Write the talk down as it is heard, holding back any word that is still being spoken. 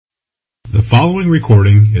The following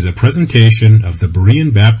recording is a presentation of the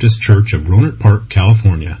Berean Baptist Church of Rohnert Park,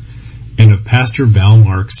 California, and of Pastor Val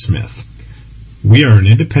Mark Smith. We are an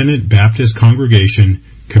independent Baptist congregation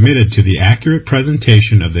committed to the accurate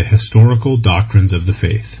presentation of the historical doctrines of the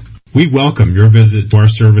faith. We welcome your visit to our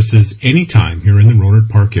services anytime here in the Rohnert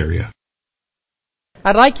Park area.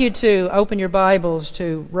 I'd like you to open your Bibles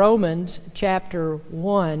to Romans chapter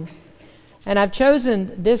 1. And I've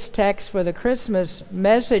chosen this text for the Christmas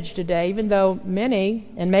message today, even though many,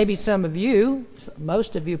 and maybe some of you,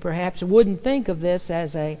 most of you perhaps, wouldn't think of this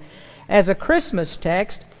as a Christmas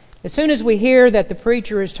text. As soon as we hear that the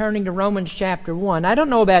preacher is turning to Romans chapter 1, I don't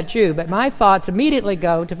know about you, but my thoughts immediately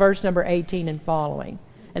go to verse number 18 and following.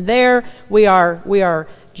 And there we are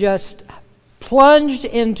just plunged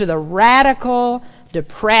into the radical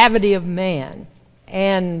depravity of man.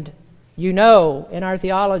 And you know, in our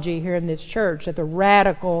theology here in this church, that the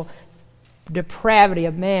radical depravity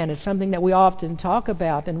of man is something that we often talk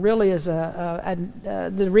about, and really is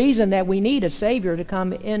the reason that we need a Savior to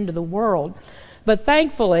come into the world. But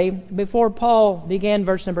thankfully, before Paul began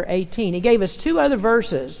verse number 18, he gave us two other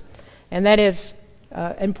verses, and that is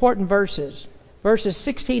important verses, verses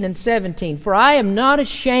 16 and 17. For I am not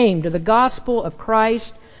ashamed of the gospel of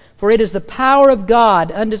Christ, for it is the power of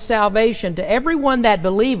God unto salvation to everyone that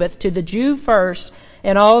believeth, to the Jew first,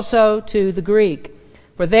 and also to the Greek.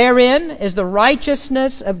 For therein is the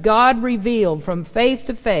righteousness of God revealed from faith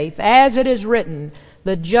to faith, as it is written,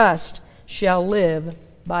 the just shall live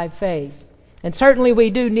by faith. And certainly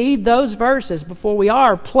we do need those verses before we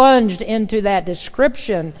are plunged into that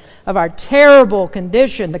description of our terrible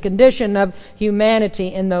condition, the condition of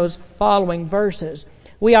humanity in those following verses.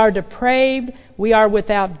 We are depraved, we are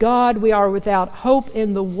without God, we are without hope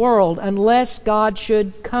in the world unless God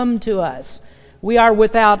should come to us. We are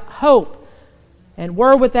without hope, and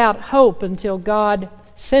were without hope until God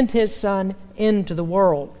sent His Son into the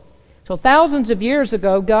world. So thousands of years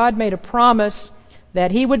ago, God made a promise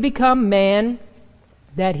that He would become man,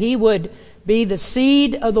 that He would be the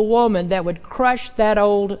seed of the woman that would crush that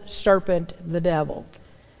old serpent, the devil.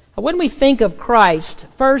 When we think of Christ,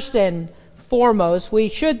 first and foremost, we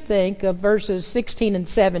should think of verses 16 and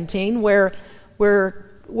 17, where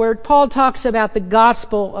Paul talks about the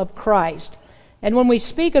gospel of Christ. And when we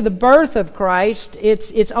speak of the birth of Christ,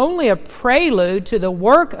 it's only a prelude to the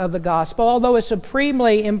work of the gospel, although a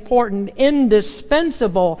supremely important,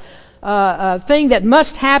 indispensable thing that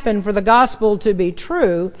must happen for the gospel to be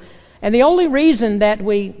true. And the only reason that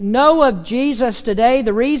we know of Jesus today,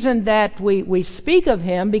 the reason that we speak of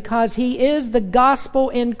Him, because He is the gospel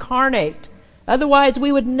incarnate. Otherwise,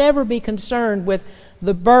 we would never be concerned with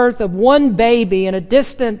the birth of one baby in a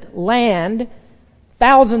distant land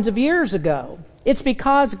thousands of years ago. It's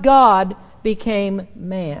because God became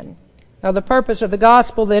man. Now, the purpose of the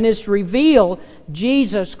gospel then is to reveal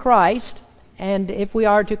Jesus Christ, and if we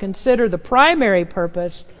are to consider the primary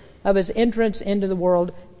purpose of His entrance into the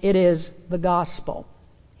world, it is the gospel.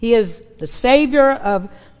 He is the Savior of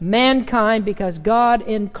mankind because God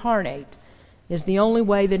incarnate is the only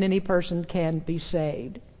way that any person can be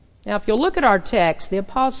saved. Now, if you'll look at our text, the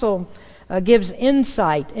apostle gives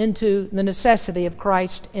insight into the necessity of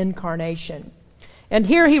Christ's incarnation. And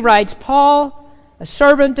here he writes, Paul, a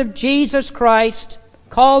servant of Jesus Christ,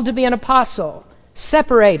 called to be an apostle,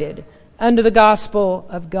 separated unto the gospel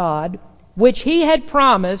of God, which He had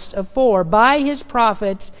promised afore by His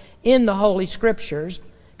prophets in the Holy Scriptures,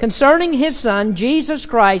 concerning His Son, Jesus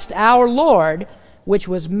Christ, our Lord, which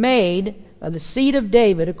was made of the seed of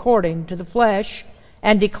David according to the flesh,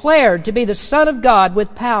 and declared to be the Son of God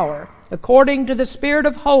with power, according to the Spirit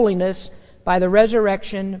of holiness, by the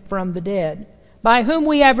resurrection from the dead, by whom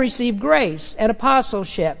we have received grace and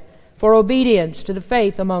apostleship for obedience to the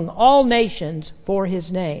faith among all nations for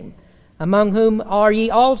His name, among whom are ye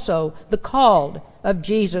also the called of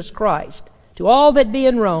Jesus Christ. To all that be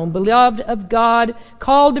in Rome, beloved of God,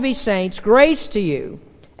 called to be saints, grace to you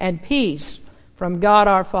and peace from God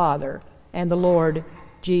our Father and the Lord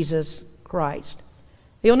Jesus Christ.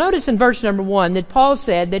 You'll notice in verse number 1 that Paul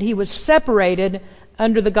said that he was separated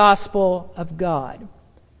under the gospel of God.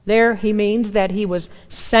 There he means that he was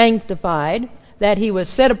sanctified, that he was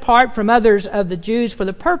set apart from others of the Jews for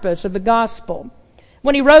the purpose of the gospel.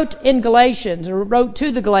 When he wrote to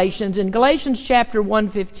the Galatians, in Galatians chapter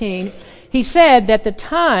 1:15, he said that the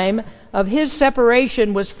time of his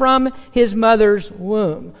separation was from his mother's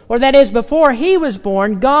womb. Or that is, before he was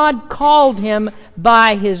born, God called him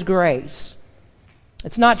by His grace.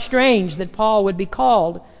 It's not strange that Paul would be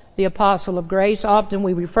called the apostle of grace. Often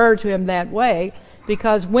we refer to him that way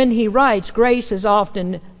because when he writes, grace is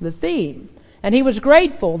often the theme. And he was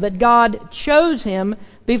grateful that God chose him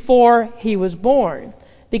before he was born.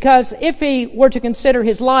 Because if he were to consider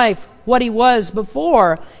his life what he was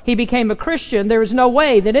before he became a Christian, there is no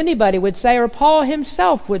way that anybody would say, or Paul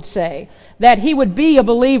himself would say, that he would be a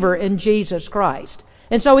believer in Jesus Christ.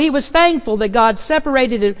 And so he was thankful that God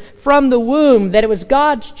separated him from the womb, that it was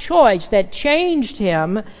God's choice that changed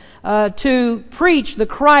him to preach the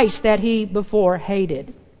Christ that he before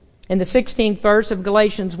hated. In the 16th verse of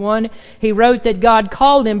Galatians 1, he wrote that God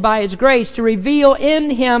called him by His grace to reveal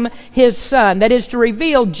in him His Son. That is, to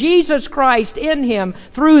reveal Jesus Christ in him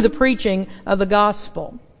through the preaching of the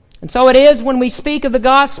gospel. And so it is when we speak of the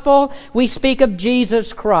gospel, we speak of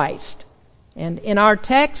Jesus Christ. And in our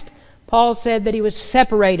text, Paul said that he was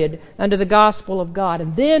separated under the gospel of God.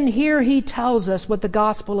 And then here he tells us what the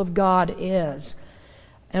gospel of God is.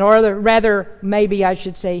 And or rather, maybe I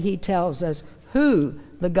should say, he tells us who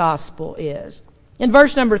the gospel is. In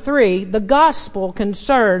verse number 3, the gospel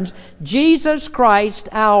concerns Jesus Christ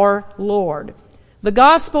our Lord. The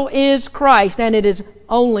gospel is Christ, and it is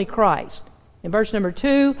only Christ. In verse number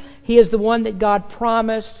 2, He is the one that God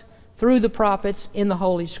promised through the prophets in the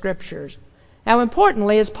Holy Scriptures. Now,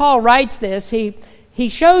 importantly, as Paul writes this, he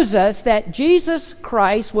shows us that Jesus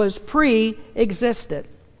Christ was pre-existent.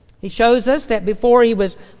 He shows us that before He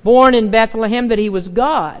was born in Bethlehem, that He was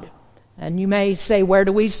God. And you may say, where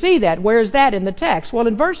do we see that? Where is that in the text? Well,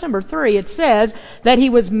 in verse number 3, it says that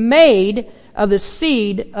He was made of the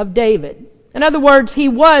seed of David. In other words, He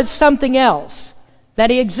was something else,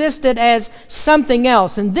 that He existed as something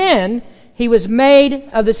else. And then He was made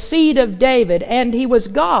of the seed of David, and He was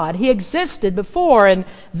God. He existed before, and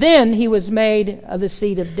then He was made of the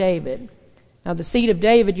seed of David. Now, the seed of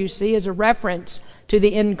David, you see, is a reference to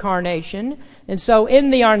the incarnation. And so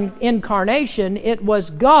in the incarnation, it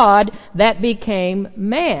was God that became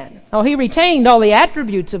man. Now, He retained all the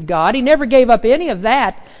attributes of God. He never gave up any of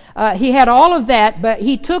that. He had all of that, but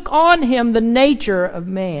He took on Him the nature of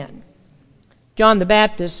man. John the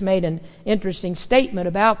Baptist made an interesting statement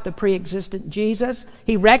about the pre-existent Jesus.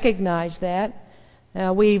 He recognized that.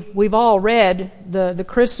 We've all read the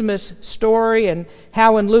Christmas story, and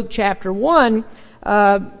how in Luke chapter 1,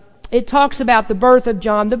 it talks about the birth of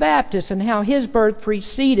John the Baptist and how his birth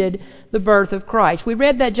preceded the birth of Christ. We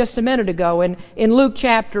read that just a minute ago in Luke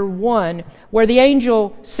chapter 1, where the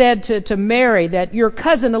angel said to Mary that your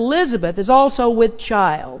cousin Elizabeth is also with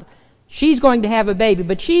child. She's going to have a baby,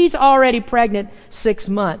 but she's already pregnant 6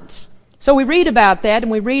 months. So we read about that,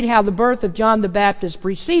 and we read how the birth of John the Baptist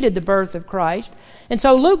preceded the birth of Christ. And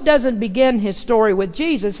so Luke doesn't begin his story with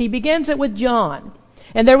Jesus. He begins it with John.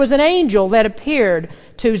 And there was an angel that appeared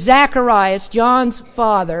to Zacharias, John's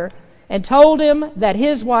father, and told him that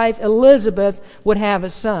his wife Elizabeth would have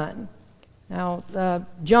a son. Now,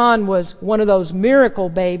 John was one of those miracle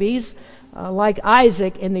babies, like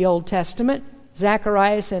Isaac in the Old Testament.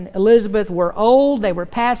 Zacharias and Elizabeth were old. They were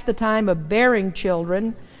past the time of bearing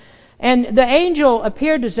children. And the angel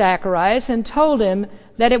appeared to Zacharias and told him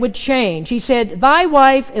that it would change. He said, thy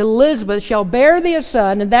wife Elizabeth shall bear thee a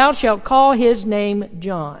son, and thou shalt call his name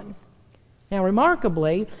John. Now,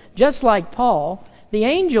 remarkably, just like Paul, the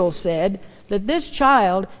angel said that this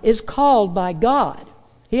child is called by God.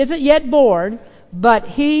 He isn't yet born, but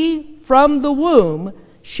he from the womb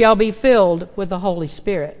shall be filled with the Holy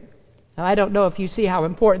Spirit. Now, I don't know if you see how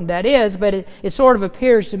important that is, but it sort of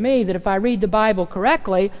appears to me that if I read the Bible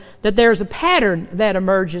correctly, that there's a pattern that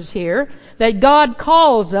emerges here, that God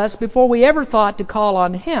calls us before we ever thought to call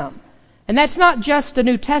on Him. And that's not just a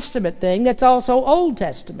New Testament thing, that's also Old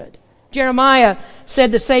Testament. Jeremiah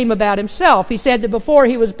said the same about himself. He said that before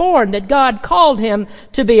he was born, that God called him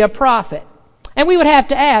to be a prophet. And we would have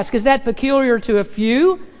to ask, is that peculiar to a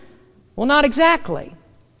few? Well, not exactly.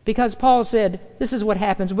 Because Paul said, this is what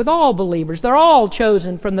happens with all believers. They're all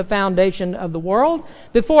chosen from the foundation of the world.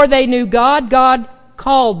 Before they knew God, God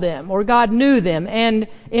called them, or God knew them, and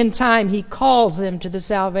in time He calls them to the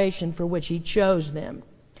salvation for which He chose them.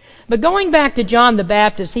 But going back to John the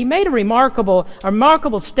Baptist, he made a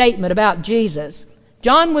remarkable statement about Jesus.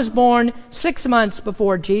 John was born 6 months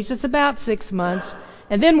before Jesus, about 6 months,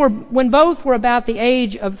 and then when both were about the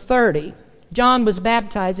age of 30, John was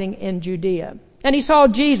baptizing in Judea. And he saw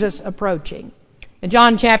Jesus approaching. In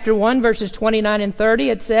John chapter 1, verses 29 and 30,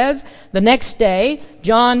 it says, the next day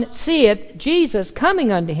John seeth Jesus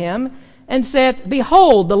coming unto him, and saith,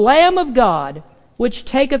 behold, the Lamb of God, which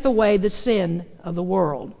taketh away the sin of the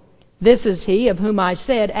world. This is he of whom I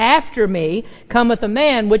said, after me cometh a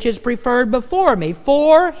man which is preferred before me,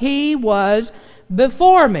 for he was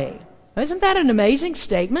before me. Isn't that an amazing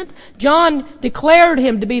statement? John declared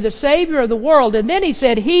him to be the Savior of the world, and then he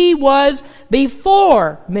said, he was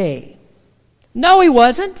before me. No, he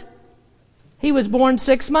wasn't. He was born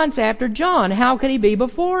 6 months after John. How could he be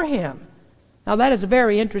before him? Now that is a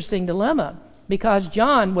very interesting dilemma, because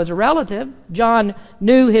John was a relative. John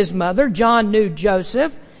knew his mother. John knew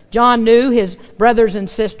Joseph. John knew his brothers and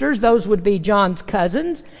sisters. Those would be John's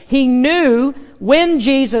cousins. He knew when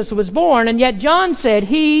Jesus was born, and yet John said,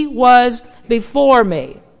 he was before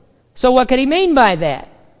me. So what could he mean by that?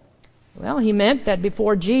 Well, he meant that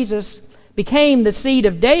before Jesus became the seed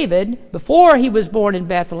of David, before he was born in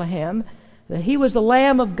Bethlehem, that he was the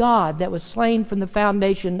Lamb of God that was slain from the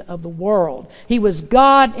foundation of the world. He was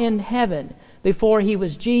God in heaven before he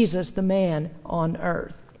was Jesus, the man on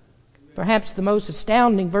earth. Perhaps the most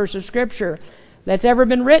astounding verse of Scripture that's ever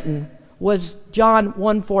been written was John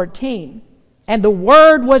 1:14. And the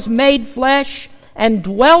Word was made flesh and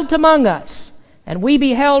dwelt among us, and we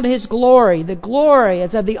beheld his glory, the glory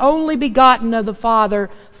as of the only begotten of the Father,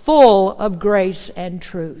 full of grace and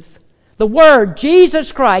truth. The Word,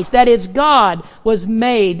 Jesus Christ, that is God, was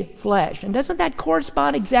made flesh. And doesn't that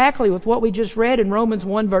correspond exactly with what we just read in Romans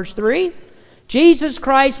 1 verse 3? Jesus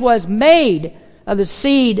Christ was made of the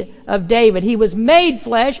seed of David. He was made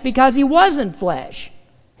flesh because he wasn't flesh.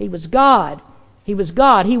 He was God. He was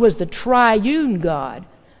God. He was the triune God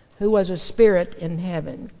who was a spirit in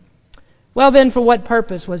heaven. Well then, for what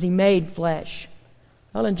purpose was he made flesh?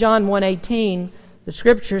 Well, in John 1:18, the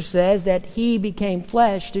Scripture says that he became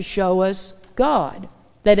flesh to show us God.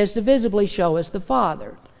 That is, to visibly show us the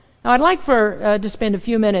Father. Now, I'd like to spend a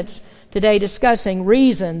few minutes today discussing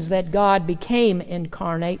reasons that God became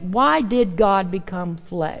incarnate. Why did God become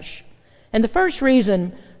flesh? And the first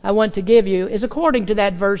reason I want to give you is according to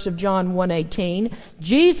that verse of John 1:18.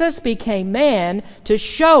 Jesus became man to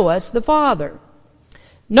show us the Father.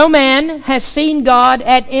 No man has seen God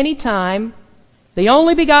at any time. The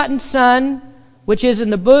only begotten Son, which is in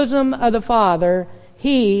the bosom of the Father,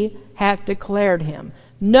 he hath declared him.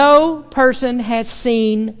 No person has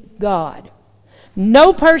seen God.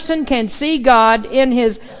 No person can see God in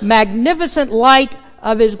his magnificent light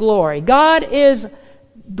of his glory. God is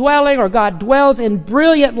dwelling, or God dwells in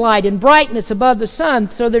brilliant light, in brightness above the sun,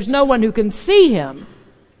 so there's no one who can see him.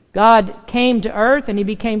 God came to earth and he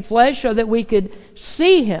became flesh so that we could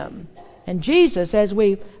see him. And Jesus, as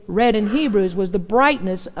we read in Hebrews, was the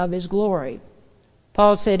brightness of his glory.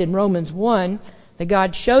 Paul said in Romans 1 that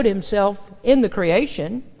God showed himself in the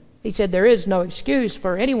creation. He said there is no excuse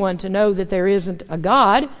for anyone to know that there isn't a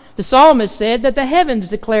God. The psalmist said that the heavens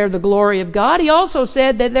declare the glory of God. He also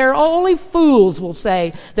said that only fools will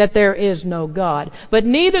say that there is no God. But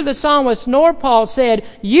neither the psalmist nor Paul said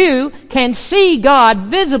you can see God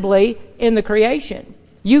visibly in the creation.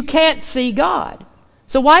 You can't see God.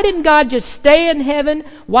 So why didn't God just stay in heaven?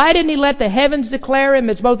 Why didn't he let the heavens declare him?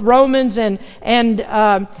 It's both Romans and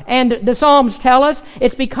the Psalms tell us.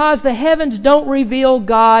 It's because the heavens don't reveal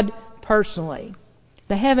God personally.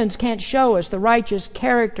 The heavens can't show us the righteous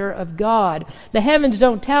character of God. The heavens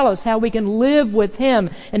don't tell us how we can live with him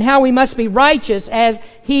and how we must be righteous as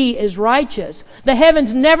he is righteous. The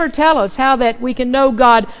heavens never tell us how that we can know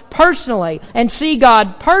God personally and see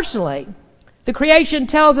God personally. The creation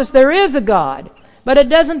tells us there is a God, but it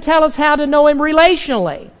doesn't tell us how to know him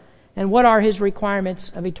relationally and what are his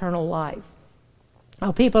requirements of eternal life.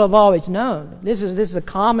 Now, people have always known, this is a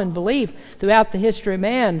common belief throughout the history of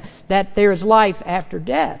man, that there is life after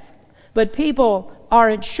death. But people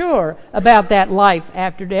aren't sure about that life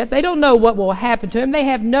after death. They don't know what will happen to them. They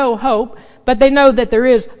have no hope, but they know that there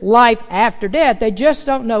is life after death. They just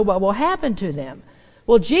don't know what will happen to them.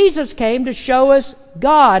 Well, Jesus came to show us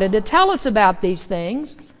God and to tell us about these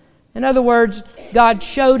things. In other words, God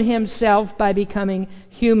showed himself by becoming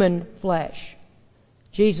human flesh.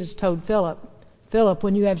 Jesus told Philip, Philip,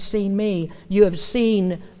 when you have seen me, you have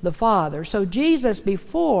seen the Father. So Jesus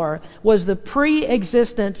before was the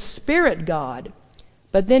pre-existent Spirit God,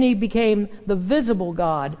 but then he became the visible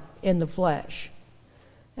God in the flesh.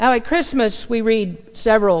 Now at Christmas we read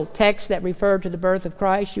several texts that refer to the birth of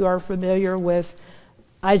Christ. You are familiar with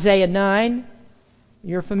Isaiah 9.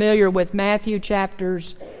 You're familiar with Matthew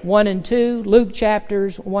chapters 1 and 2, Luke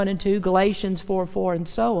chapters 1 and 2, Galatians 4:4, and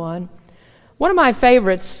so on. One of my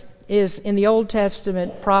favorites is in the Old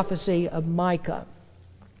Testament prophecy of Micah.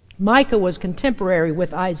 Micah was contemporary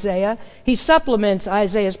with Isaiah. He supplements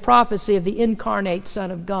Isaiah's prophecy of the incarnate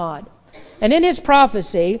Son of God. And in his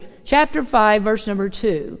prophecy, chapter 5, verse number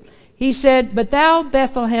 2, he said, "But thou,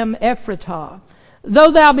 Bethlehem Ephratah,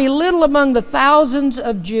 though thou be little among the thousands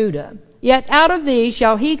of Judah, yet out of thee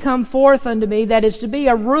shall he come forth unto me that is to be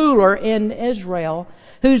a ruler in Israel,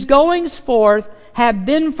 whose goings forth have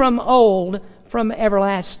been from old, from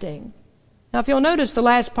everlasting." Now if you'll notice the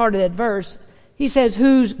last part of that verse, he says,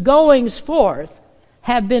 whose goings forth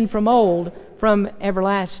have been from old, from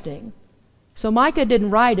everlasting. So Micah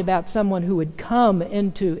didn't write about someone who would come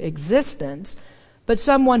into existence, but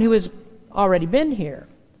someone who has already been here.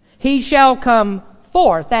 He shall come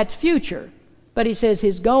forth, that's future. But he says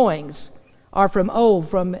his goings are from old,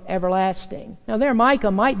 from everlasting. Now there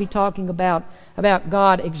Micah might be talking about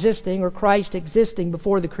God existing or Christ existing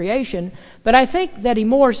before the creation, but I think that he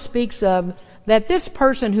more speaks of that this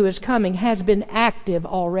person who is coming has been active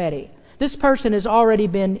already. This person has already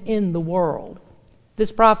been in the world.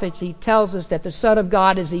 This prophecy tells us that the Son of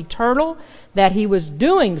God is eternal, that he was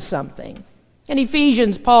doing something. In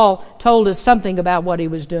Ephesians, Paul told us something about what he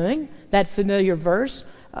was doing, that familiar verse.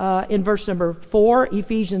 In verse number 4,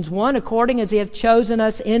 Ephesians 1, according as he hath chosen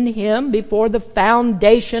us in him before the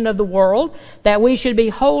foundation of the world, that we should be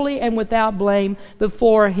holy and without blame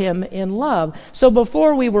before him in love. So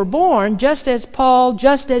before we were born, just as Paul,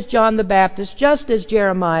 just as John the Baptist, just as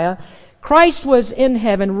Jeremiah, Christ was in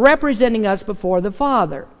heaven representing us before the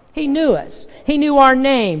Father. He knew us. He knew our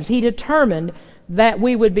names. He determined that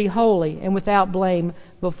we would be holy and without blame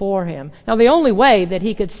before him. Now, the only way that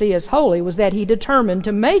he could see us holy was that he determined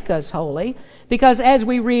to make us holy, because as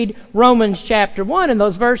we read Romans chapter 1 and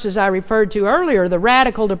those verses I referred to earlier, the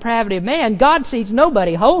radical depravity of man, God sees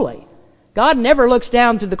nobody holy. God never looks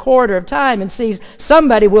down through the corridor of time and sees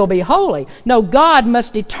somebody will be holy. No, God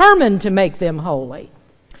must determine to make them holy.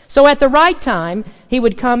 So at the right time, he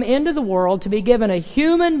would come into the world to be given a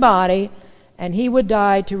human body, and he would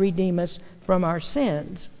die to redeem us from our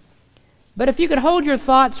sins. But if you could hold your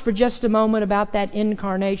thoughts for just a moment about that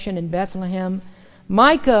incarnation in Bethlehem,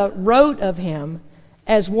 Micah wrote of him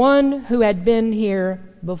as one who had been here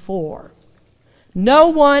before. No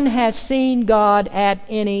one has seen God at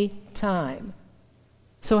any time.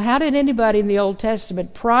 So how did anybody in the Old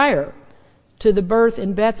Testament prior to the birth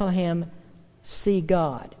in Bethlehem see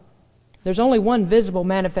God? There's only one visible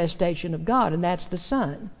manifestation of God, and that's the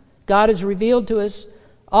Son. God is revealed to us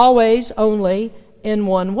always only in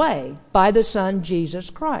one way, by the Son,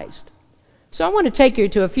 Jesus Christ. So I want to take you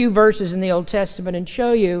to a few verses in the Old Testament and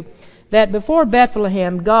show you that before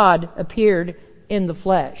Bethlehem, God appeared in the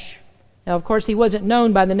flesh. Now, of course, he wasn't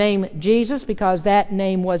known by the name Jesus because that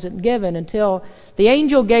name wasn't given until the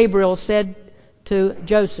angel Gabriel said to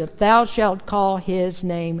Joseph, "Thou shalt call his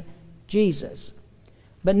name Jesus."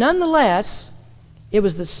 But nonetheless, it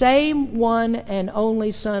was the same one and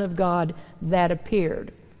only Son of God that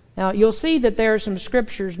appeared. Now, you'll see that there are some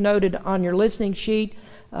scriptures noted on your listening sheet.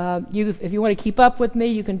 If you want to keep up with me,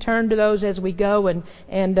 you can turn to those as we go,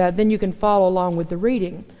 and then you can follow along with the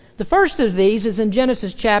reading. The first of these is in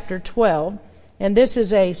Genesis chapter 12, and this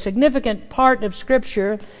is a significant part of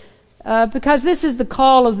Scripture because this is the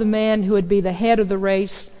call of the man who would be the head of the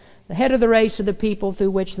race of the people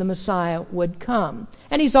through which the Messiah would come.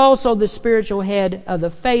 And he's also the spiritual head of the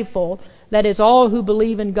faithful, that is, all who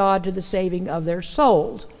believe in God to the saving of their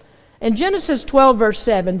souls. In Genesis 12, verse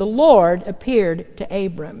 7, the Lord appeared to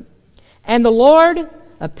Abram. And the Lord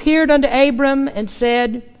appeared unto Abram and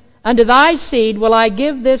said, Unto thy seed will I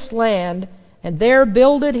give this land. And there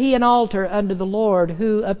builded he an altar unto the Lord,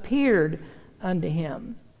 who appeared unto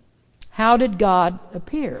him. How did God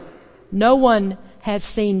appear? No one has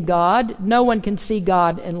seen God. No one can see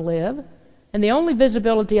God and live. And the only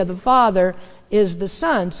visibility of the Father is the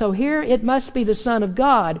Son. So here it must be the Son of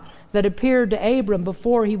God that appeared to Abram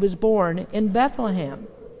before he was born in Bethlehem.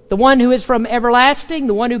 The one who is from everlasting,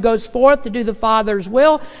 the one who goes forth to do the Father's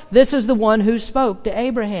will, this is the one who spoke to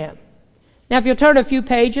Abraham. Now, if you'll turn a few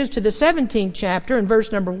pages to the 17th chapter in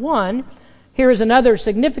verse number 1, here is another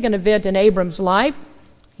significant event in Abram's life.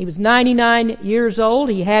 He was 99 years old.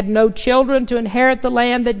 He had no children to inherit the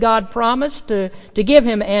land that God promised to give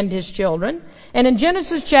him and his children. And in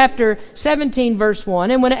Genesis chapter 17, verse 1,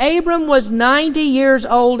 And when Abram was 90 years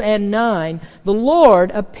old and 9, the Lord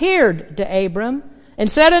appeared to Abram and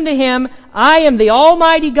said unto him, I am the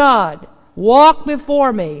Almighty God. Walk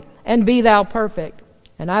before me, and be thou perfect.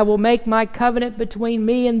 And I will make my covenant between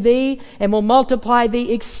me and thee, and will multiply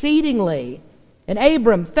thee exceedingly. And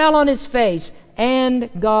Abram fell on his face, and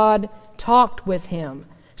God talked with him,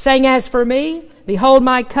 saying, As for me, behold,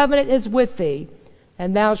 my covenant is with thee,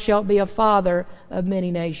 and thou shalt be a father of many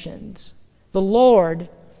nations. The Lord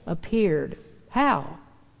appeared. How?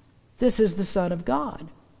 This is the Son of God.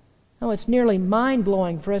 Oh, it's nearly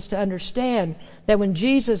mind-blowing for us to understand that when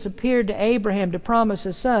Jesus appeared to Abraham to promise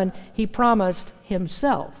a son, he promised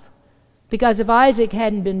himself. Because if Isaac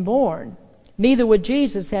hadn't been born, neither would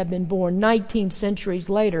Jesus have been born 19 centuries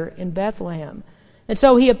later in Bethlehem. And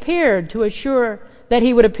so he appeared to assure that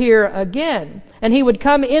he would appear again, and he would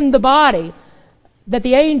come in the body, that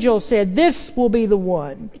the angel said, This will be the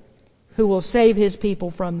one who will save his people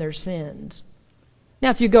from their sins. Now,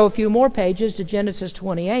 if you go a few more pages to Genesis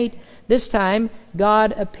 28, this time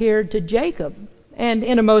God appeared to Jacob, and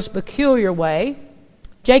in a most peculiar way.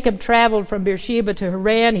 Jacob traveled from Beersheba to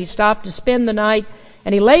Haran. He stopped to spend the night,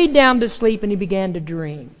 and he laid down to sleep, and he began to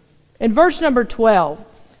dream. In verse number 12,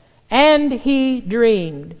 and he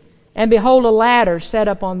dreamed, and behold, a ladder set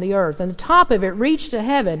up on the earth, and the top of it reached to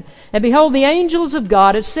heaven, and behold, the angels of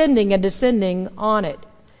God ascending and descending on it.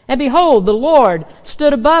 And behold, the Lord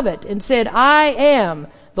stood above it, and said, I am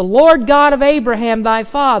the Lord God of Abraham thy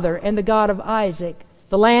father, and the God of Isaac.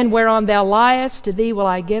 The land whereon thou liest, to thee will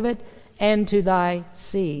I give it, and to thy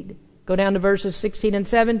seed. Go down to verses 16 and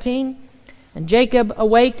 17. And Jacob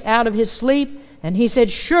awaked out of his sleep, and he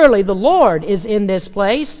said, surely the Lord is in this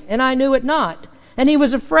place, and I knew it not. And he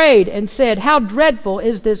was afraid, and said, how dreadful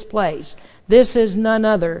is this place! This is none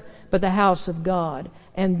other but the house of God,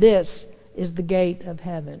 and this is the gate of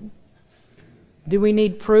heaven. Do we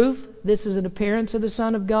need proof this is an appearance of the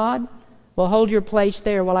Son of God? Well, hold your place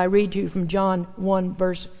there while I read to you from John 1,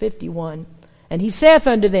 verse 51. And he saith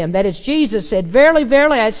unto them, that is, Jesus said, verily,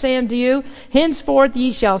 verily, I say unto you, henceforth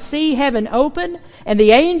ye shall see heaven open, and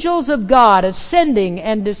the angels of God ascending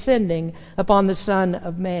and descending upon the Son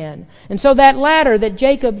of Man. And so that ladder that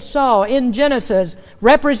Jacob saw in Genesis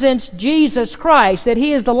represents Jesus Christ, that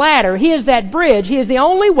he is the ladder, he is that bridge, he is the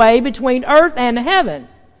only way between earth and heaven.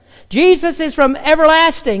 Jesus is from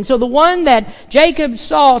everlasting. So the one that Jacob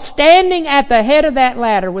saw standing at the head of that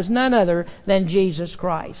ladder was none other than Jesus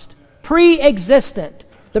Christ. Pre-existent,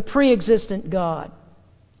 the pre-existent God.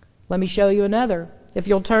 Let me show you another. If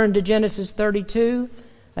you'll turn to Genesis 32,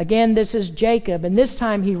 again this is Jacob, and this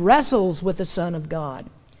time he wrestles with the Son of God.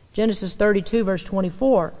 Genesis 32, verse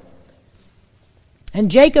 24. And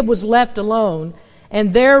Jacob was left alone,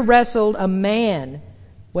 and there wrestled a man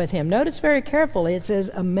with him. Notice very carefully, it says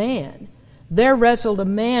a man. There wrestled a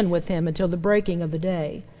man with him until the breaking of the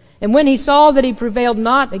day. And when he saw that he prevailed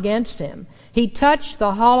not against him, he touched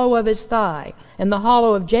the hollow of his thigh, and the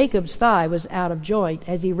hollow of Jacob's thigh was out of joint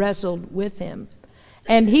as he wrestled with him.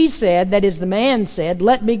 And he said, that is, the man said,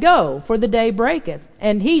 let me go, for the day breaketh.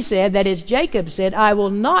 And he said, that is, Jacob said, I will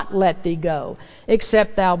not let thee go,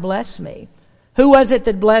 except thou bless me. Who was it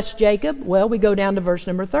that blessed Jacob? Well, we go down to verse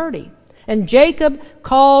number 30. And Jacob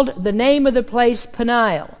called the name of the place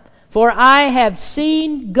Peniel, for I have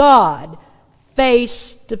seen God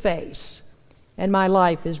face to face, and my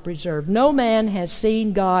life is preserved. No man has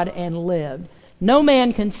seen God and lived. No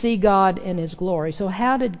man can see God in his glory. So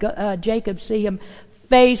how did Jacob see him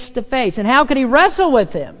face to face? And how could he wrestle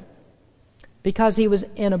with him? Because he was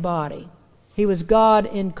in a body. He was God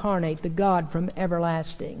incarnate, the God from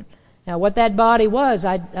everlasting. Now, what that body was,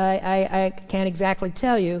 I can't exactly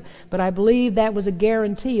tell you, but I believe that was a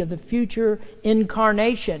guarantee of the future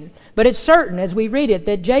incarnation. But it's certain, as we read it,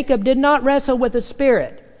 that Jacob did not wrestle with a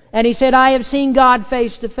spirit. And he said, I have seen God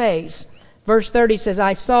face to face. Verse 30 says,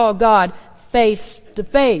 I saw God face to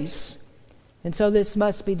face. And so this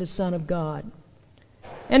must be the Son of God.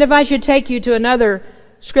 And if I should take you to another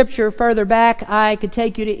scripture further back, I could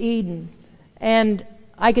take you to Eden. And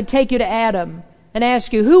I could take you to Adam and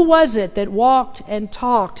ask you, who was it that walked and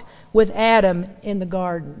talked with Adam in the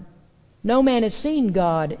garden? No man has seen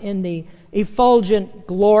God in the effulgent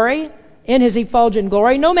glory, in his effulgent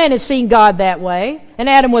glory. No man has seen God that way. And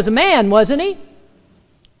Adam was a man, wasn't he?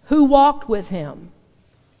 Who walked with him?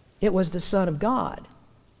 It was the Son of God.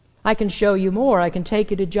 I can show you more. I can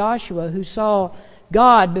take you to Joshua, who saw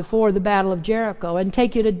God before the battle of Jericho, and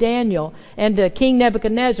take you to Daniel and to King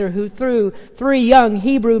Nebuchadnezzar, who threw 3 young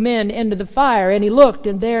Hebrew men into the fire, and he looked,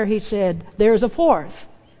 and there he said, there's a fourth,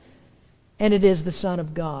 and it is the Son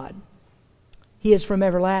of God. He is from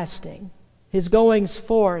everlasting. His goings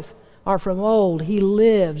forth are from old. He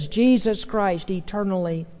lives. Jesus Christ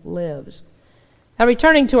eternally lives. Now,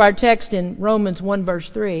 returning to our text in Romans 1 verse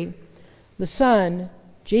 3, the Son,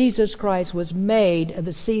 Jesus Christ, was made of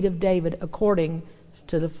the seed of David according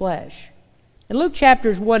to the flesh. In Luke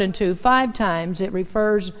chapters 1 and 2, 5 times it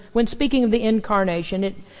refers, when speaking of the incarnation,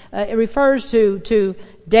 it refers to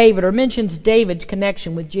David, or mentions David's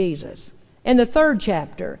connection with Jesus. In the 3rd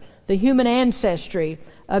chapter, the human ancestry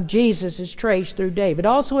of Jesus is traced through David.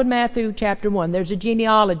 Also in Matthew chapter 1, there's a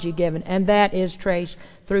genealogy given, and that is traced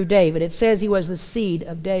through David. It says he was the seed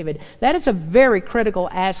of David. That is a very critical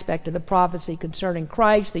aspect of the prophecy concerning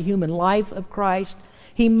Christ, the human life of Christ.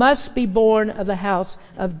 He must be born of the house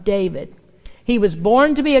of David. He was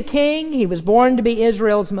born to be a king. He was born to be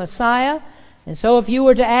Israel's Messiah. And so if you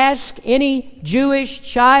were to ask any Jewish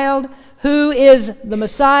child, who is the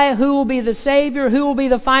Messiah, who will be the Savior, who will be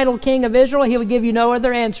the final king of Israel, he would give you no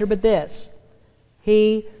other answer but this: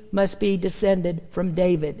 he must be descended from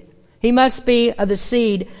David. He must be of the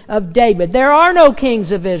seed of David. There are no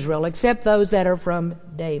kings of Israel except those that are from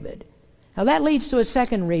David. Now that leads to a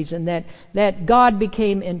second reason that God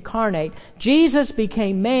became incarnate. Jesus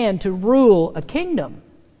became man to rule a kingdom.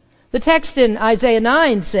 The text in Isaiah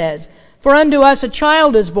 9 says, "For unto us a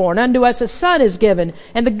child is born, unto us a son is given,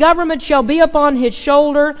 and the government shall be upon his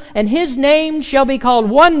shoulder, and his name shall be called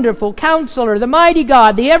Wonderful, Counselor, the Mighty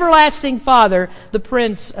God, the Everlasting Father, the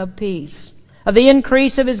Prince of Peace. Of the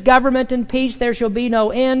increase of his government and peace there shall be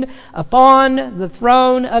no end upon the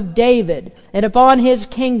throne of David, and upon his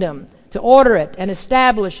kingdom, to order it and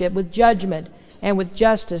establish it with judgment and with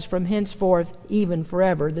justice from henceforth even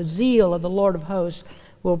forever. The zeal of the Lord of hosts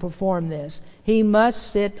will perform this." He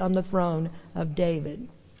must sit on the throne of David.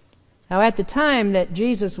 Now at the time that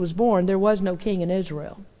Jesus was born, there was no king in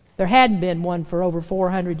Israel. There hadn't been one for over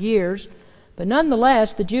 400 years, but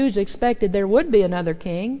nonetheless the Jews expected there would be another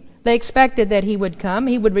king. They expected that he would come,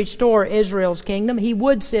 he would restore Israel's kingdom, he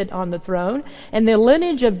would sit on the throne, and the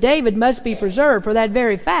lineage of David must be preserved for that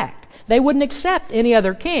very fact. They wouldn't accept any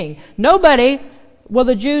other king. Nobody will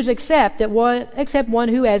the Jews accept except one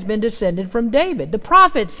who has been descended from David. The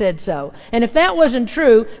prophet said so. And if that wasn't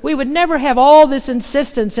true, we would never have all this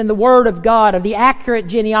insistence in the Word of God of the accurate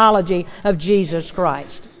genealogy of Jesus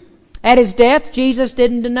Christ. At his death, Jesus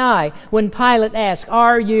didn't deny when Pilate asked,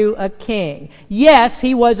 "Are you a king?" Yes,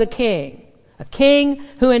 he was a king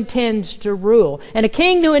who intends to rule. And a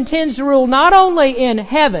king who intends to rule not only in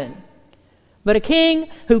heaven, but a king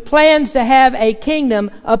who plans to have a kingdom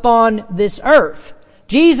upon this earth.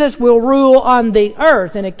 Jesus will rule on the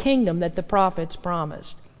earth in a kingdom that the prophets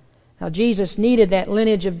promised. Now, Jesus needed that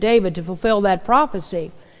lineage of David to fulfill that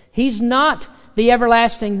prophecy. He's not the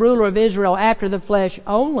everlasting ruler of Israel after the flesh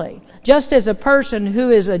only. Just as a person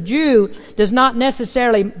who is a Jew doesn't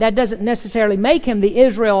necessarily make him the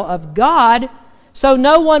Israel of God, so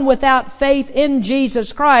no one without faith in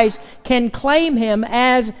Jesus Christ can claim him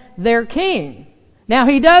as their king. Now,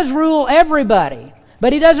 he does rule everybody,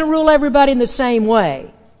 but he doesn't rule everybody in the same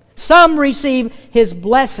way. Some receive his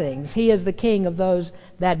blessings. He is the king of those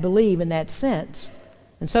that believe in that sense.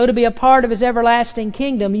 And so to be a part of his everlasting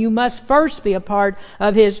kingdom, you must first be a part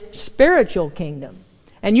of his spiritual kingdom.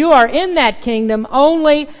 And you are in that kingdom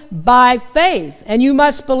only by faith. And you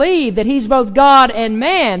must believe that he's both God and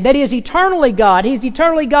man, that he is eternally God. He's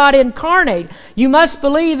eternally God incarnate. You must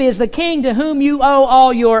believe he is the king to whom you owe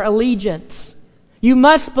all your allegiance. You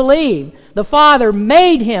must believe the Father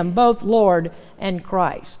made him both Lord and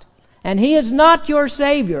Christ. And he is not your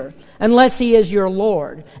Savior unless he is your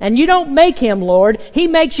Lord. And you don't make him Lord. He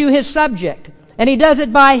makes you his subject. And he does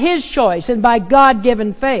it by his choice and by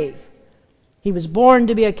God-given faith. He was born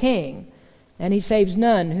to be a king, and he saves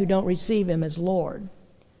none who don't receive him as Lord.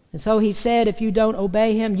 And so he said, if you don't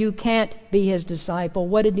obey him, you can't be his disciple.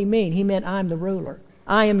 What did he mean? He meant, I'm the ruler.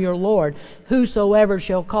 I am your Lord. Whosoever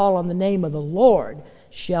shall call on the name of the Lord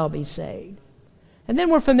shall be saved. And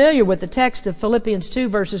then we're familiar with the text of Philippians 2,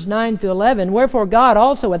 verses 9 through 11. Wherefore God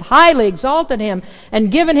also hath highly exalted him,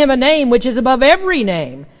 and given him a name which is above every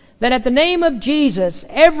name, that at the name of Jesus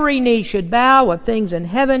every knee should bow, of things in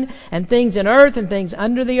heaven and things in earth and things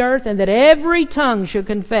under the earth, and that every tongue should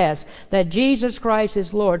confess that Jesus Christ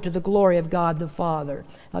is Lord, to the glory of God the Father.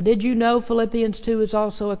 Now, did you know Philippians 2 is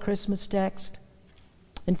also a Christmas text?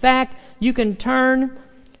 In fact, you can turn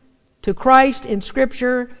to Christ in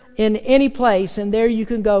Scripture in any place, and there you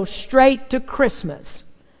can go straight to Christmas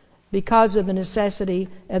because of the necessity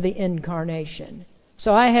of the incarnation.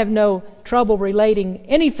 So I have no trouble relating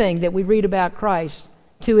anything that we read about Christ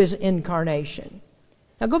to his incarnation.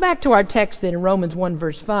 Now go back to our text then in Romans 1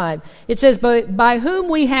 verse 5. It says, by whom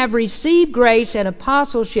we have received grace and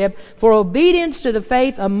apostleship for obedience to the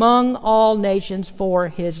faith among all nations for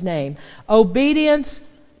his name. Obedience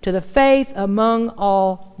to the faith among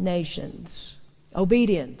all nations.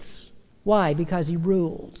 Obedience. Why? Because he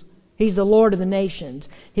rules. He's the Lord of the nations.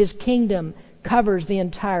 His kingdom covers the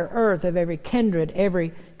entire earth of every kindred,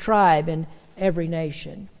 every tribe, and every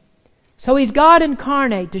nation. So he's God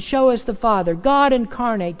incarnate to show us the Father, God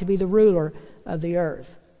incarnate to be the ruler of the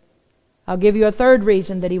earth. I'll give you a third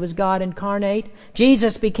reason that he was God incarnate.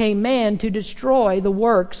 Jesus became man to destroy the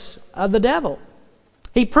works of the devil.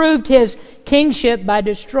 He proved his kingship by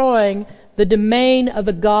destroying the domain of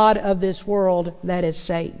the god of this world, that is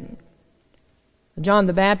Satan. John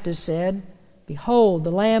the Baptist said, behold,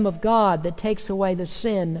 the Lamb of God that takes away the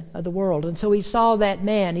sin of the world. And so he saw that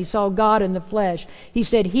man. He saw God in the flesh. He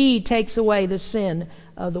said, he takes away the sin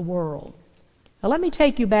of the world. Now let me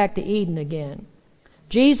take you back to Eden again.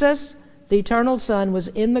 Jesus, the eternal Son, was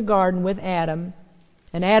in the garden with Adam,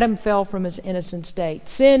 and Adam fell from his innocent state.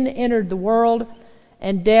 Sin entered the world,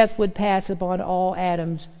 and death would pass upon all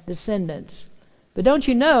Adam's descendants. But don't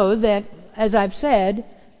you know that, as I've said,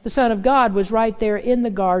 the Son of God was right there in the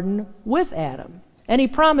garden with Adam, and he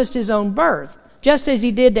promised his own birth. Just as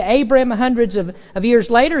he did to Abram hundreds of years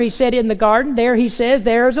later, he said in the garden, there he says,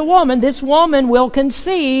 there is a woman. This woman will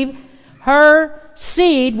conceive. Her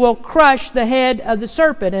seed will crush the head of the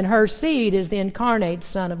serpent, and her seed is the incarnate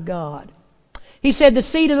Son of God. He said the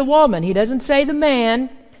seed of the woman. He doesn't say the man,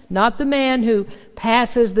 not the man who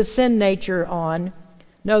passes the sin nature on.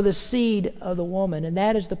 No, the seed of the woman. And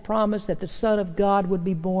that is the promise that the Son of God would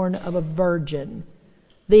be born of a virgin.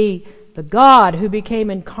 The God who became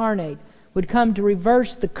incarnate would come to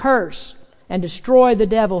reverse the curse and destroy the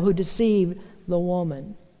devil who deceived the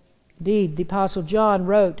woman. Indeed, the Apostle John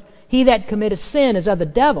wrote, he that committeth sin is of the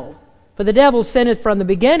devil, for the devil sinneth from the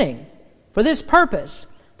beginning. For this purpose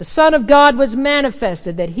the Son of God was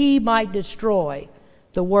manifested, that he might destroy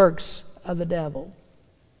the works of the devil.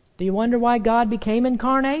 Do you wonder why God became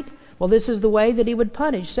incarnate? Well, this is the way that he would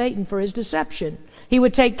punish Satan for his deception. He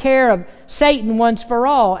would take care of Satan once for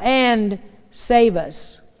all and save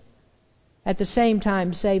us. At the same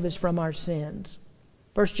time, save us from our sins.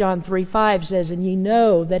 1 John 3:5 says, and ye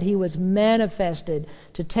know that he was manifested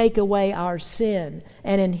to take away our sin,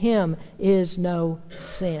 and in him is no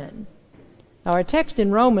sin. Now, our text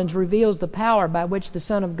in Romans reveals the power by which the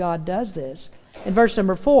Son of God does this. In verse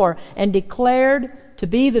number 4, and declared to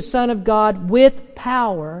be the Son of God with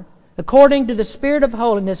power, according to the Spirit of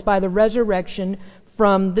holiness by the resurrection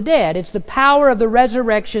from the dead. It's the power of the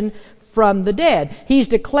resurrection from the dead. He's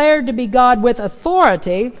declared to be God with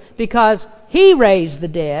authority because he raised the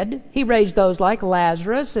dead. He raised those like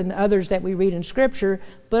Lazarus and others that we read in Scripture,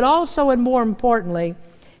 but also and more importantly,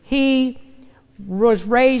 he was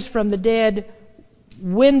raised from the dead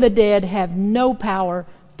when the dead have no power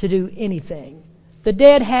to do anything. The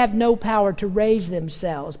dead have no power to raise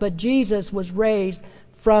themselves, but Jesus was raised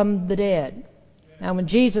from the dead. Now, when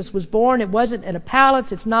Jesus was born, it wasn't in a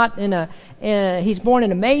palace. It's not he's born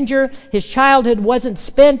in a manger. His childhood wasn't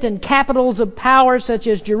spent in capitals of power such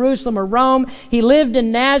as Jerusalem or Rome. He lived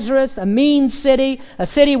in Nazareth, a mean city, a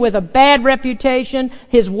city with a bad reputation.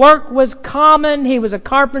 His work was common. He was a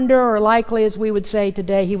carpenter, or likely, as we would say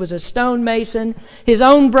today, he was a stonemason. His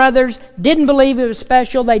own brothers didn't believe he was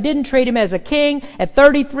special. They didn't treat him as a king. At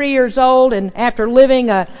 33 years old, and after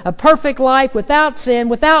living a perfect life without sin,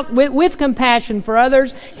 with compassion for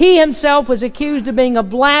others, he himself was accused of being a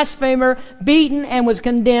blasphemer, beaten, and was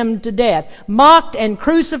condemned to death. Mocked and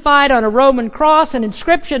crucified on a Roman cross, an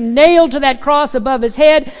inscription nailed to that cross above his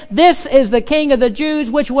head, "This is the King of the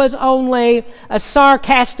Jews," which was only a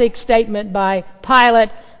sarcastic statement by Pilate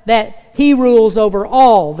that he rules over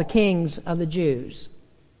all the kings of the Jews.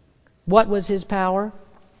 What was his power?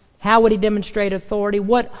 How would he demonstrate authority?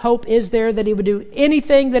 What hope is there that he would do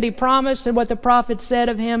anything that he promised and what the prophet said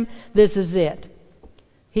of him? This is it.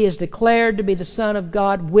 He is declared to be the Son of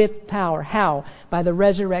God with power. How? By the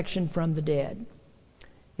resurrection from the dead.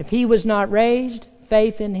 If he was not raised,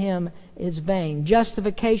 faith in him is vain.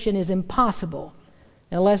 Justification is impossible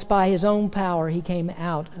unless by his own power he came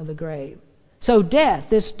out of the grave. So death,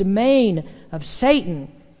 this domain of Satan,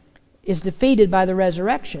 is defeated by the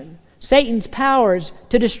resurrection. Satan's power is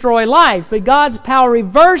to destroy life, but God's power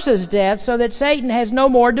reverses death so that Satan has no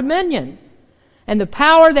more dominion. And the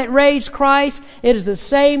power that raised Christ, it is the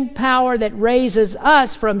same power that raises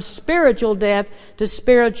us from spiritual death to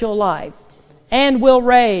spiritual life, and will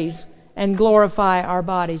raise and glorify our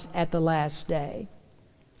bodies at the last day.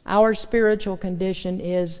 Our spiritual condition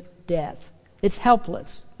is death. It's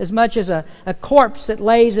helpless, as much as a corpse that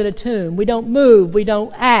lays in a tomb. We don't move, we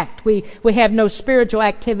don't act, we have no spiritual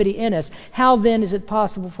activity in us. How then is it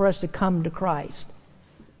possible for us to come to Christ?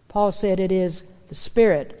 Paul said it is the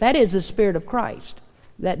Spirit, that is the Spirit of Christ,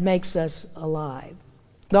 that makes us alive.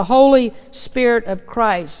 The Holy Spirit of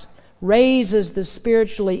Christ raises the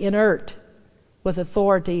spiritually inert with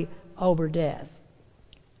authority over death.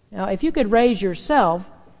 Now, if you could raise yourself,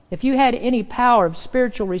 if you had any power of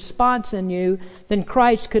spiritual response in you, then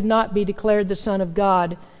Christ could not be declared the Son of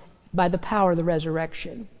God by the power of the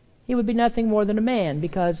resurrection. He would be nothing more than a man,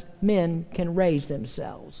 because men can raise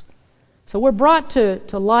themselves. So we're brought to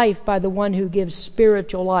life by the one who gives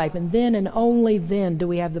spiritual life, and then and only then do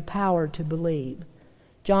we have the power to believe.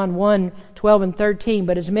 John 1:12 and 13,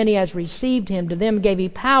 but as many as received him, to them gave he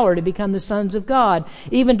power to become the sons of God,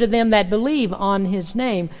 even to them that believe on his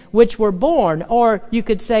name, which were born, or you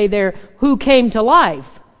could say there, who came to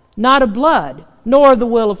life, not of blood, nor of the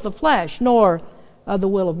will of the flesh, nor of the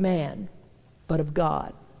will of man, but of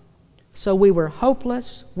God. So we were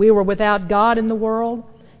hopeless, we were without God in the world,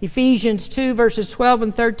 Ephesians 2 verses 12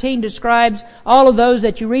 and 13 describes all of those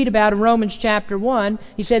that you read about in Romans chapter 1.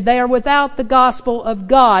 He said they are without the gospel of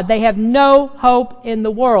God. They have no hope in the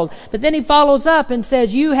world. But then he follows up and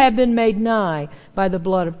says, you have been made nigh by the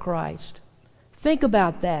blood of Christ. Think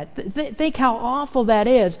about that. Think how awful that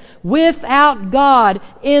is. Without God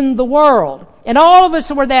in the world. And all of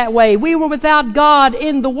us were that way. We were without God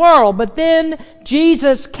in the world. But then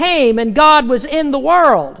Jesus came and God was in the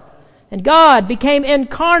world. And God became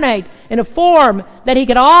incarnate in a form that He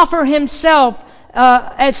could offer Himself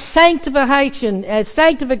as sanctification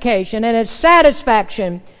and as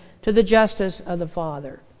satisfaction to the justice of the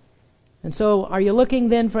Father. And so, are you looking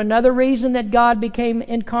then for another reason that God became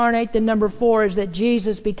incarnate? Then number 4 is that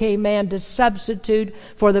Jesus became man to substitute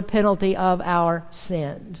for the penalty of our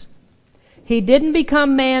sins. He didn't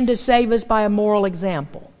become man to save us by a moral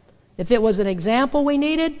example. If it was an example we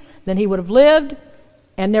needed, then He would have lived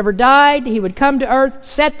and never died. He would come to earth,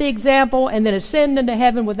 set the example, and then ascend into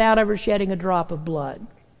heaven without ever shedding a drop of blood.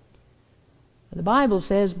 The Bible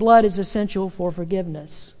says blood is essential for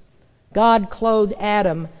forgiveness. God clothed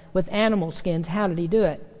Adam with animal skins. How did He do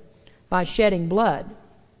it? By shedding blood.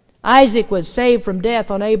 Isaac was saved from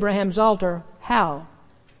death on Abraham's altar. How?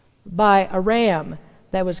 By a ram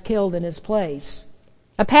that was killed in his place.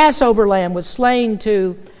 A Passover lamb was slain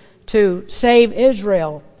to save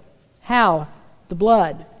Israel. How? The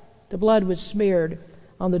blood. The blood was smeared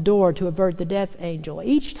on the door to avert the death angel.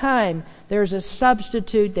 Each time there's a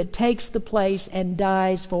substitute that takes the place and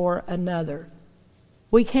dies for another.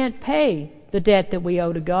 We can't pay the debt that we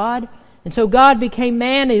owe to God. And so God became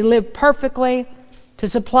man and He lived perfectly to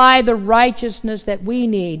supply the righteousness that we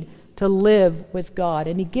need to live with God.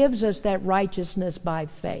 And He gives us that righteousness by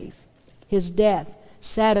faith. His death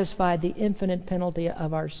satisfied the infinite penalty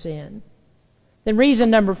of our sin. Then reason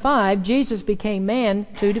number 5, Jesus became man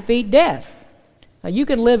to defeat death. Now you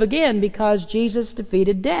can live again because Jesus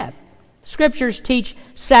defeated death. Scriptures teach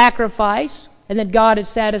sacrifice and that God is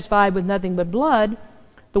satisfied with nothing but blood.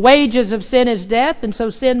 The wages of sin is death, and so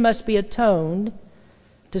sin must be atoned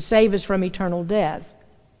to save us from eternal death.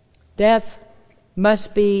 Death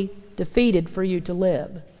must be defeated for you to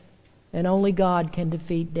live, and only God can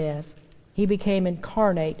defeat death. He became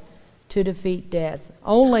incarnate to defeat death.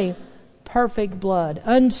 Only perfect blood,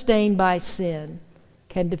 unstained by sin,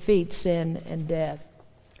 can defeat sin and death.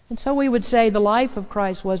 And so we would say the life of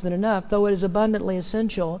Christ wasn't enough. Though it is abundantly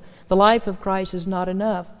essential, the life of Christ is not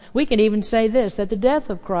enough. We can even say this, that the death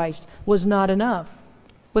of Christ was not enough.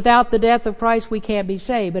 Without the death of Christ, we can't be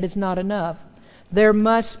saved, but it's not enough. There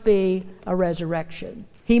must be a resurrection.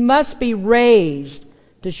 He must be raised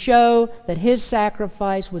to show that His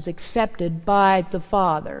sacrifice was accepted by the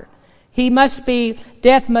Father.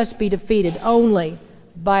 Death must be defeated only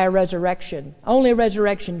by a resurrection. Only a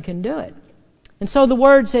resurrection can do it. And so the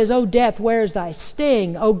Word says, O death, where is thy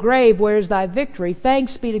sting? O grave, where is thy victory?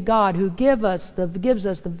 Thanks be to God who gives us the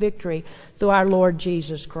victory through our Lord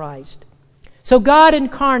Jesus Christ. So God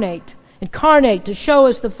incarnate to show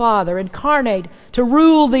us the Father, incarnate to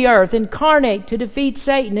rule the earth, incarnate to defeat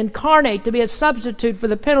Satan, incarnate to be a substitute for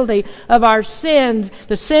the penalty of our sins,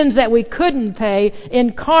 the sins that we couldn't pay,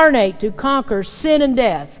 incarnate to conquer sin and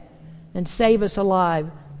death and save us alive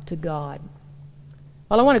to God.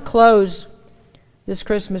 Well, I want to close this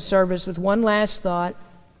Christmas service with one last thought.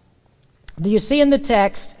 Do you see in the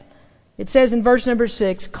text, it says in verse number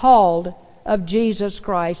 6, called of Jesus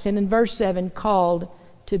Christ, and in verse 7, called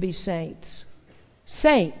to be saints.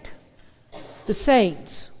 Saint, the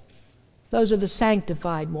saints, those are the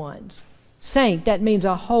sanctified ones. Saint, that means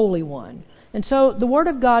a holy one. And so the Word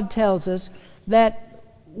of God tells us that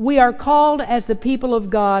we are called as the people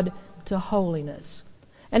of God to holiness.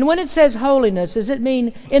 And when it says holiness, does it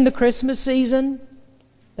mean in the Christmas season?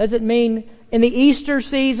 Does it mean in the Easter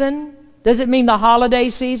season? Does it mean the holiday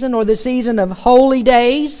season or the season of holy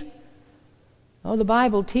days? Oh, the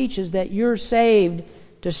Bible teaches that you're saved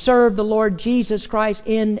to serve the Lord Jesus Christ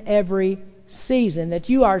in every season, that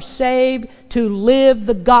you are saved to live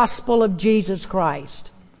the gospel of Jesus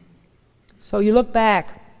Christ. So you look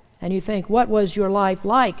back and you think, what was your life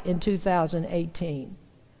like in 2018?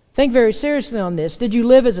 Think very seriously on this. Did you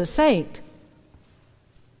live as a saint?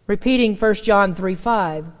 Repeating 1 John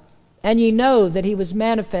 3:5, and ye know that He was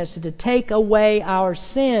manifested to take away our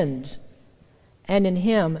sins, and in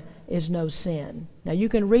Him is no sin. Now you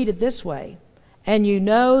can read it this way, and you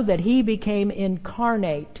know that He became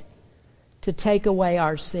incarnate to take away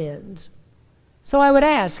our sins. So I would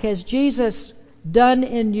ask, has Jesus done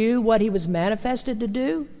in you what He was manifested to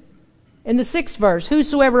do? In the 6th verse,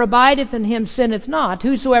 whosoever abideth in Him sinneth not.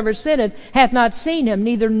 Whosoever sinneth hath not seen Him,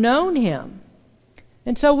 neither known Him.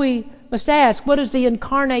 And so we must ask, what does the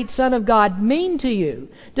incarnate Son of God mean to you?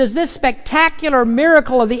 Does this spectacular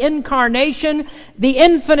miracle of the incarnation, the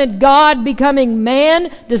infinite God becoming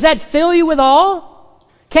man, does that fill you with awe?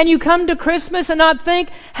 Can you come to Christmas and not think,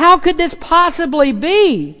 how could this possibly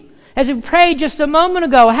be? As we prayed just a moment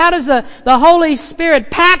ago, how does the Holy Spirit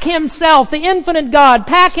pack Himself, the infinite God,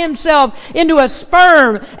 pack Himself into a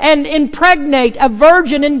sperm and impregnate a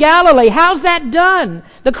virgin in Galilee? How's that done?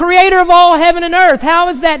 The Creator of all heaven and earth, how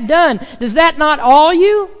is that done? Does that not awe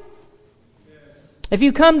you? If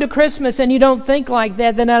you come to Christmas and you don't think like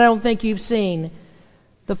that, then I don't think you've seen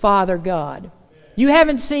the Father God. You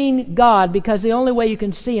haven't seen God because the only way you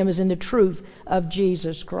can see Him is in the truth of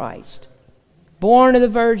Jesus Christ. Born of the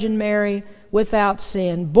Virgin Mary, without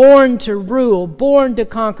sin, born to rule, born to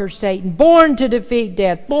conquer Satan, born to defeat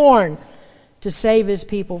death, born to save His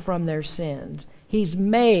people from their sins. He's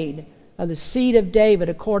made of the seed of David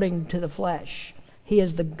according to the flesh. He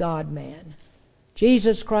is the God-man.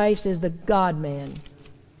 Jesus Christ is the God-man.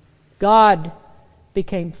 God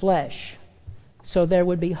became flesh so there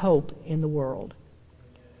would be hope in the world.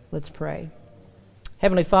 Let's pray.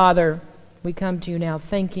 Heavenly Father, we come to you now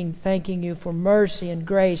thanking you for mercy and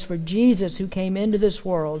grace, for Jesus who came into this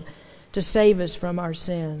world to save us from our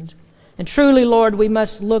sins. And truly, Lord, we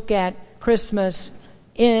must look at Christmas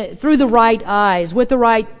through the right eyes, with the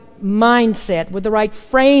right mindset, with the right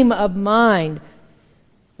frame of mind.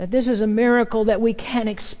 That this is a miracle that we can't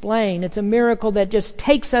explain. It's a miracle that just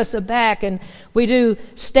takes us aback, and we do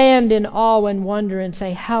stand in awe and wonder and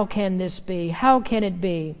say, how can this be? How can it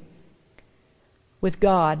be? With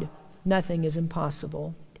God, nothing is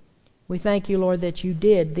impossible. We thank you, Lord, that you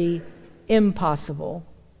did the impossible,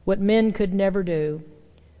 what men could never do.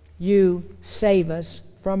 You save us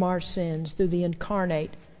from our sins through the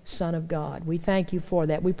incarnate Son of God. We thank you for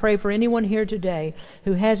that. We pray for anyone here today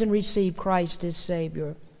who hasn't received Christ as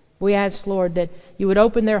Savior. We ask, Lord, that you would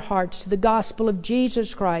open their hearts to the gospel of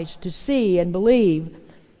Jesus Christ, to see and believe,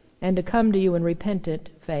 and to come to you in repentant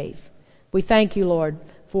faith. We thank you, Lord,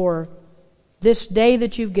 for this day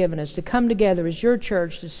that you've given us to come together as your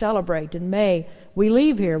church to celebrate, and may we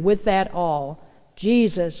leave here with that all.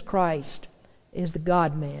 Jesus Christ is the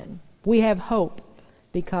God-man. We have hope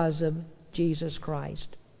because of Jesus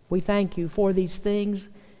Christ. We thank you for these things.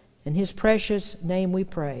 In His precious name we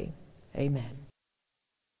pray. Amen.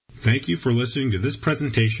 Thank you for listening to this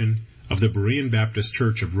presentation of the Berean Baptist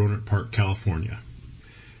Church of Rohnert Park, California.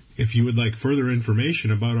 If you would like further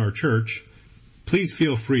information about our church, please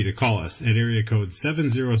feel free to call us at area code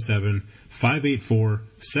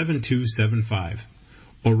 707-584-7275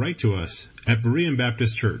 or write to us at Berean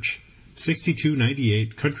Baptist Church,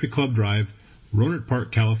 6298 Country Club Drive, Rohnert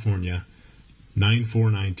Park, California,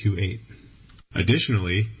 94928.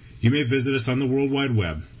 Additionally, you may visit us on the World Wide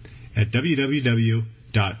Web at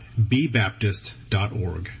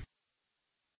www.bbaptist.org.